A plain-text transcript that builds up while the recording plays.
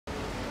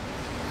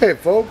Hey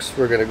folks,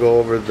 we're going to go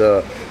over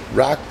the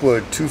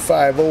Rockwood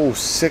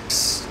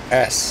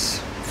 2506S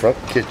front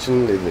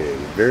kitchen living.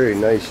 Very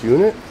nice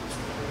unit.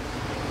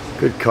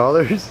 Good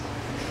colors.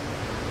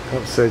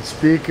 Outside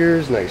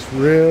speakers, nice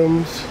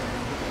rims.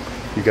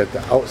 You got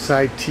the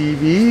outside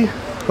TV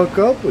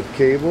hookup with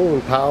cable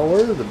and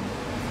power. The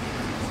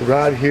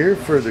rod here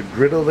for the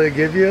griddle they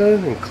give you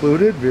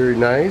included, very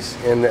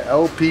nice. And the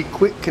LP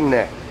quick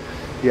connect.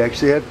 You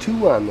actually have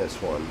two on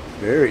this one.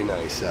 Very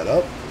nice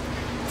setup.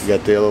 You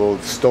got the little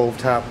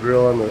stovetop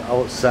grill on the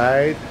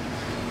outside.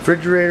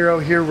 Refrigerator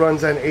out here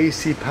runs on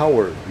AC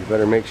power. You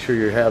better make sure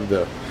you have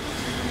the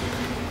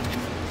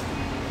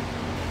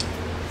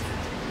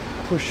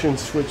push and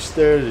switch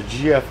there, the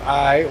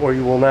GFI, or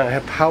you will not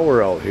have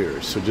power out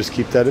here. So just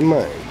keep that in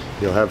mind.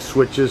 You'll have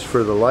switches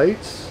for the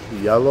lights,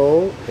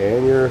 yellow,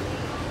 and your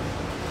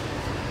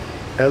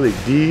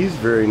LEDs.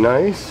 Very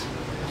nice.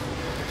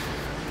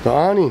 The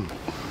awning.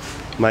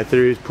 My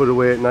theory is put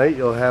away at night.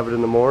 You'll have it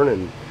in the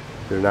morning.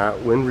 They're not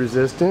wind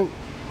resistant.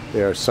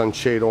 They are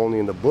sunshade only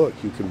in the book.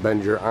 You can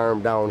bend your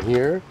arm down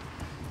here.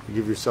 You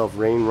give yourself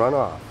rain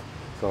runoff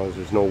as long as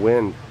there's no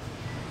wind.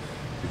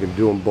 You can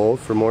do them both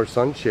for more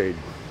sunshade.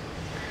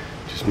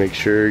 Just make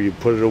sure you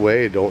put it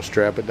away. Don't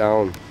strap it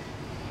down.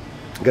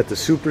 Got the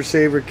Super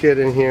Saver kit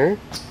in here.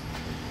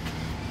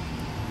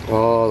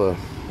 All the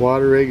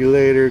water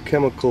regulator,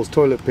 chemicals,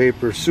 toilet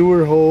paper,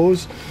 sewer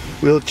hose,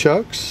 wheel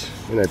chucks,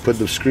 and I put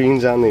the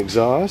screens on the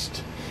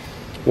exhaust.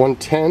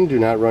 110, do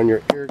not run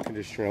your air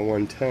conditioner on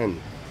 110.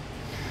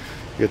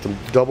 You got the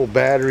double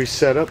battery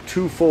set up,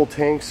 2 full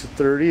tanks of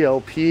 30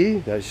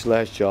 LP. That should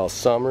last you all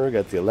summer.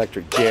 Got the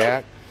electric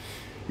jack.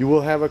 You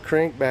will have a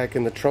crank back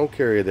in the trunk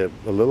area,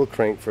 a little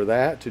crank for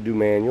that to do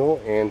manual,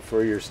 and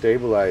for your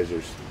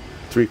stabilizers.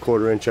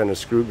 3/4 inch on a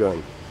screw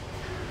gun.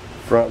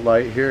 Front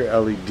light here,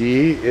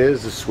 LED,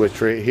 is the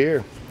switch right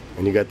here.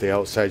 And you got the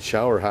outside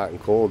shower, hot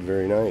and cold,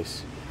 very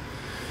nice.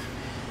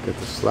 Got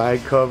the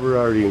slide cover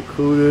already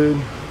included.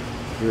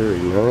 Very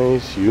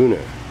nice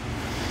unit.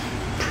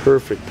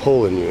 Perfect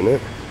pulling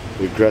unit.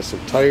 The aggressive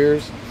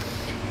tires.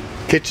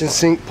 Kitchen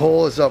sink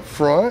pole is up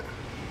front.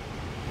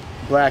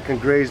 Black and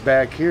gray's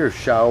back here.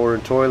 Shower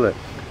and toilet.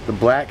 The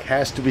black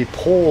has to be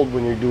pulled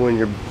when you're doing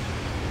your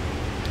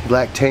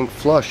black tank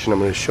flush, and I'm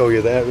going to show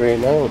you that right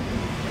now.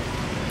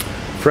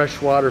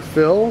 Freshwater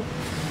fill.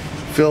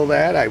 Fill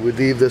that. I would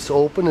leave this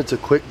open. It's a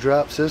quick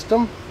drop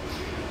system.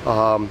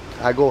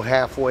 I go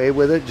halfway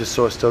with it just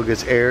so it still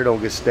gets air,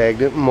 don't get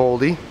stagnant and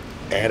moldy.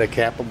 Add a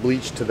cap of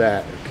bleach to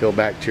that, kill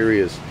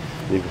bacteria.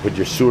 You can put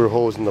your sewer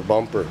hose in the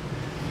bumper.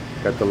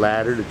 Got the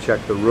ladder to check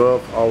the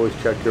roof. Always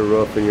check your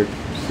roof and your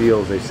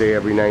seals. They say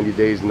every 90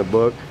 days in the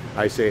book.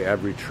 I say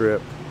every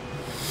trip.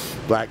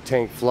 Black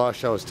tank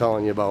flush I was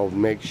telling you about.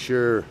 Make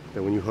sure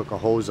that when you hook a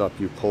hose up,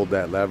 you pulled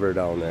that lever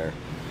down there.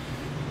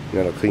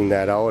 You gotta clean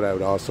that out. I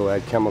would also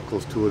add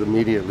chemicals to it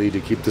immediately to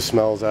keep the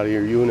smells out of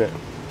your unit.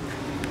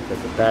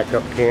 Got the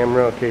backup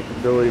camera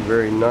capability,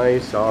 very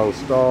nice, all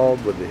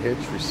installed with the hitch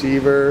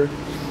receiver,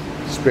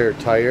 spare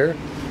tire,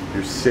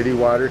 your city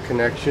water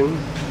connection,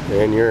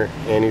 and your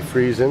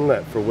antifreeze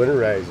inlet for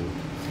winterizing.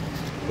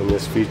 And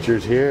this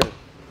features here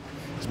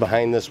is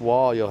behind this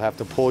wall. You'll have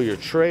to pull your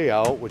tray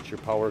out with your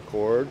power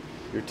cord,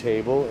 your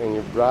table, and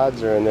your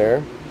rods are in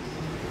there.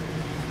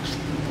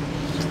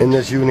 In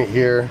this unit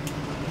here,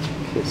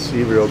 you can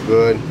see real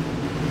good.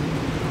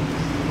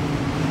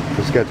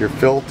 It's got your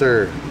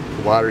filter,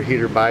 water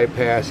heater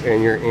bypass,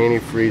 and your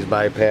antifreeze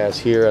bypass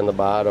here on the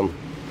bottom.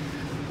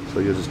 So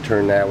you'll just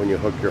turn that when you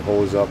hook your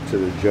hose up to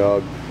the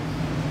jug.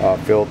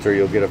 Filter,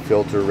 you'll get a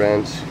filter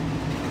wrench,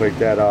 click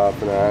that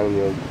off and on,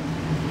 and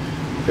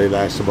they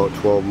last about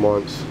 12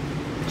 months.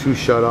 2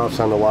 shutoffs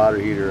on the water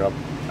heater, up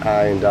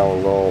high and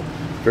down low.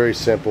 Very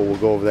simple. We'll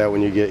go over that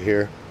when you get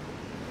here.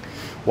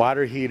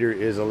 Water heater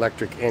is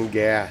electric and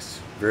gas.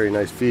 Very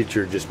nice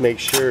feature. Just make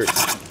sure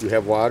you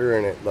have water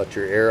in it. Let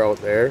your air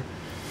out there.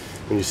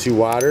 When you see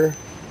water,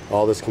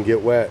 all this can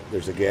get wet.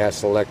 There's a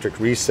gas and electric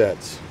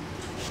resets.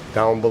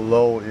 Down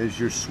below is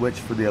your switch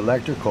for the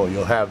electrical.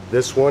 You'll have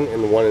this one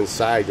and the one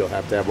inside. You'll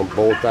have to have them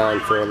both on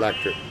for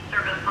electric.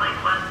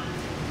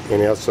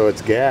 And also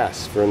it's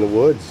gas for in the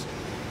woods.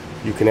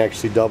 You can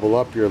actually double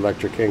up your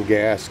electric and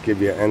gas,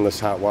 give you endless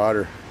hot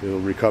water. It'll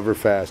recover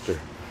faster.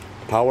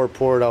 Power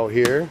port out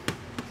here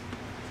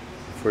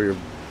for your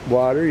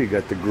water. You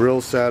got the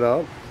grill set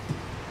up.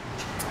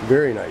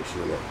 Very nice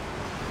unit.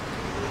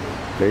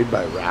 Made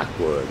by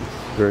Rockwood.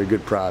 Very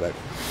good product.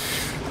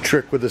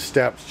 Trick with the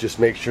steps, just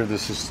make sure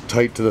this is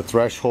tight to the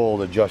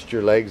threshold. Adjust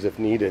your legs if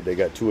needed. They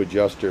got 2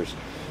 adjusters.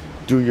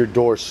 Do your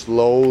door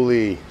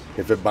slowly.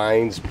 If it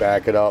binds,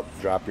 back it up.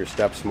 Drop your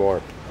steps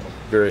more.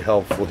 Very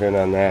helpful hint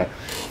on that.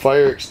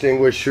 Fire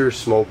extinguisher,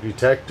 smoke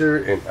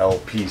detector, and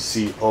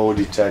LPCO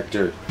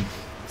detector.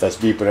 If that's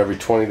beeping every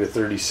 20 to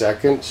 30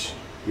 seconds,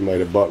 you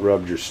might have butt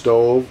rubbed your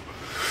stove,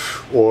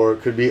 or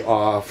it could be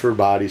off for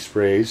body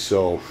sprays.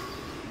 So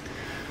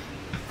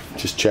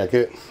just check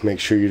it, make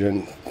sure you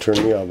didn't turn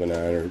the oven on.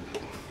 Or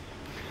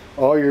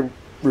all your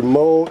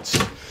remotes,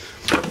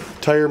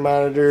 tire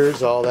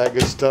monitors, all that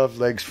good stuff,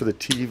 legs for the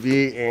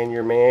TV, and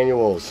your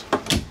manuals.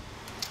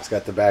 It's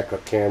got the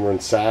backup camera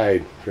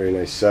inside. Very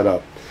nice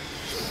setup.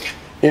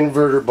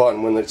 Inverter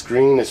button. When it's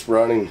green, it's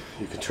running.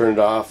 You can turn it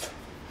off.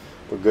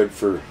 We're good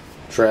for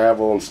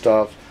travel and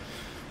stuff.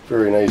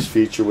 Very nice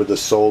feature with the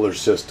solar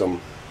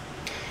system.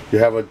 You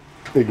have an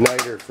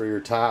igniter for your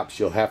tops.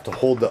 You'll have to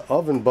hold the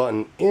oven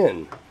button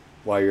in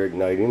while you're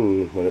igniting,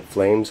 and when it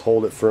flames,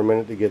 hold it for a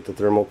minute to get the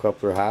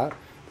thermocoupler hot,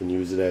 then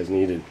use it as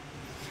needed.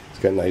 It's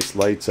got nice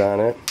lights on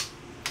it.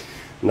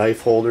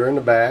 Knife holder in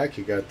the back.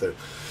 You got the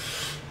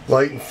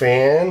light and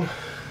fan,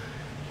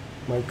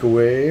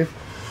 microwave.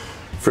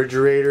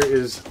 Refrigerator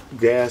is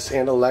gas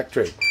and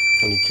electric.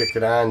 When you kick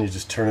it on, you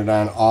just turn it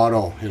on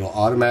auto. It'll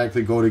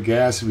automatically go to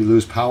gas if you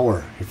lose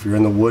power. If you're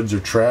in the woods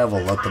or travel,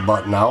 let the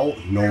button out,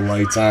 no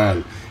lights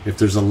on. If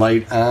there's a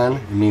light on,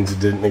 it means it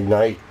didn't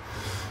ignite.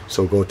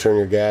 So go turn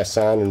your gas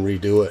on and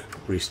redo it.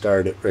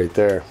 Restart it right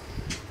there.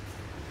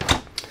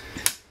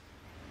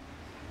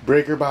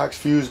 Breaker box,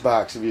 fuse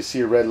box. If you see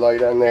a red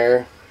light on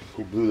there,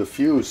 you blew the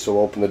fuse, so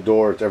open the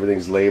door.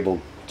 Everything's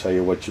labeled. Tell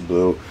you what you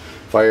blew.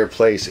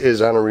 Fireplace is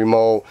on a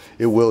remote.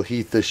 It will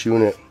heat this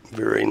unit.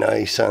 Very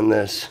nice on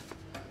this.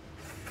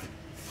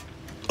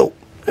 Oh,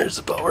 there's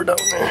the power down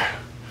there.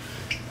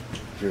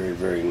 Very,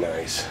 very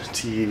nice.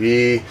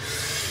 TV.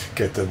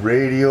 Got the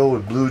radio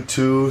with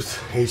Bluetooth,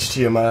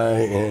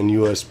 HDMI, and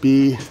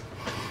USB.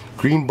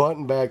 Green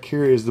button back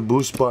here is the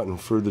boost button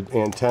for the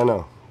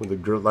antenna. With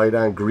the light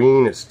on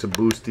green, it's to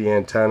boost the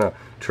antenna.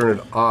 Turn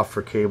it off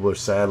for cable or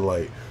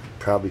satellite.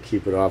 Probably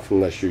keep it off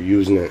unless you're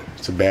using it.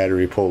 It's a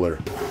battery puller.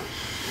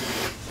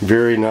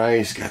 Very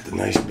nice. Got the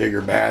nice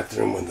bigger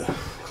bathroom with the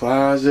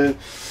closet.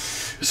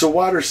 It's a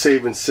water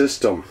saving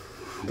system.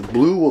 The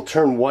blue will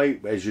turn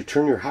white as you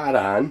turn your hot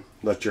on.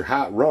 Let your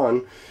hot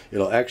run.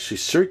 It'll actually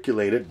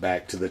circulate it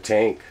back to the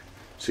tank,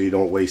 so you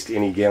don't waste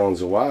any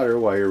gallons of water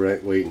while you're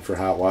waiting for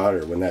hot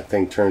water. When that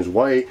thing turns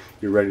white,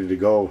 you're ready to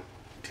go.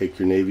 Take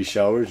your Navy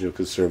showers. You'll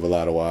conserve a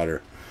lot of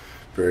water.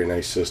 Very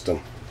nice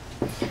system.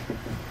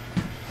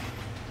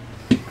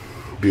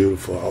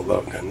 Beautiful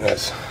outlook on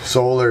this.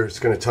 Solar, it's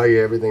going to tell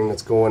you everything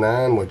that's going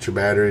on, what your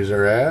batteries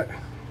are at,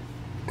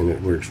 and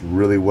it works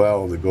really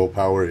well. The Go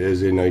Power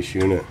is a nice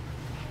unit.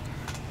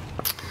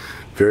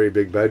 Very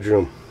big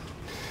bedroom.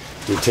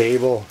 Your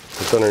table,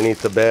 it's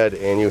underneath the bed,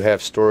 and you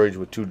have storage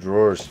with 2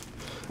 drawers.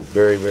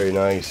 Very, very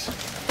nice.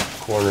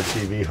 Corner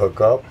TV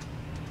hookup.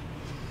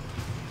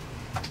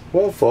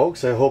 Well,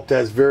 folks, I hope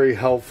that's very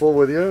helpful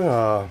with you.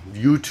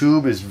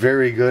 YouTube is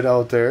very good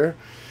out there.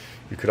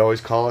 You could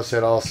always call us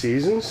at all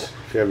seasons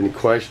if you have any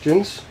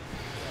questions.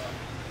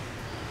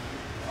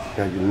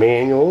 Got your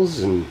manuals,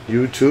 and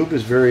YouTube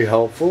is very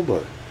helpful,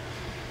 but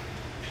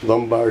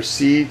lumbar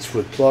seats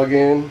with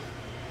plug-in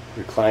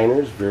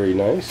recliners, very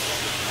nice.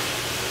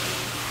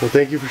 Well,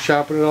 thank you for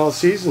shopping at All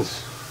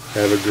Seasons.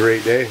 Have a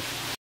great day.